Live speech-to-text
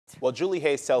Well, Julie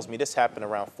Hayes tells me this happened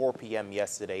around 4 p.m.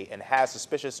 yesterday and has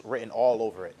suspicious written all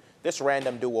over it. This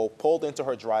random duo pulled into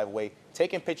her driveway,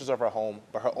 taking pictures of her home,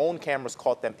 but her own cameras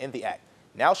caught them in the act.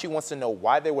 Now she wants to know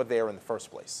why they were there in the first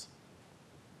place.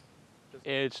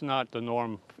 It's not the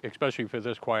norm, especially for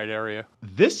this quiet area.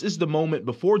 This is the moment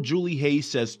before Julie Hayes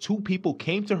says two people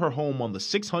came to her home on the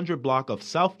 600 block of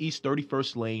Southeast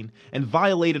 31st Lane and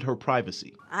violated her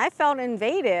privacy. I felt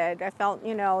invaded. I felt,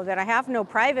 that I have no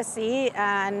privacy,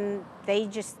 and they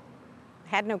just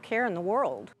had no care in the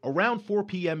world. Around 4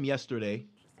 p.m. yesterday,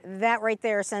 that right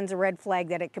there sends a red flag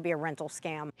that it could be a rental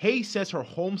scam. Hayes says her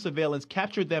home surveillance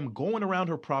captured them going around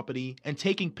her property and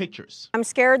taking pictures. I'm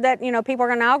scared that, people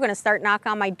are now going to start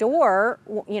knocking on my door,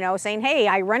 saying, hey,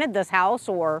 I rented this house,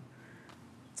 or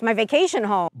it's my vacation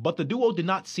home. But the duo did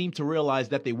not seem to realize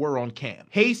that they were on cam.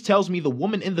 Hayes tells me the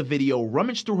woman in the video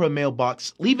rummaged through her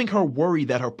mailbox, leaving her worried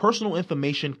that her personal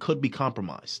information could be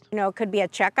compromised. It could be a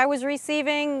check I was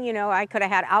receiving. I could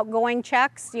have had outgoing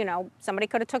checks. Somebody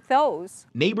could have took those.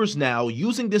 Neighbors now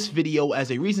using this video as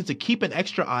a reason to keep an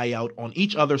extra eye out on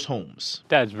each other's homes.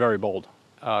 That's very bold,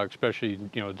 especially,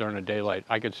 during the daylight.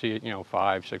 I could see it,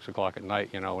 5, 6 o'clock at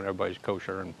night, when everybody's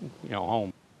kosher and,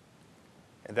 home.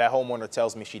 And that homeowner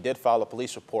tells me she did file a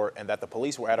police report and that the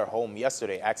police were at her home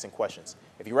yesterday asking questions.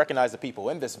 If you recognize the people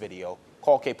in this video,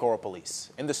 call Cape Coral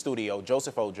Police. In the studio,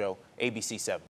 Joseph Ojo, ABC 7.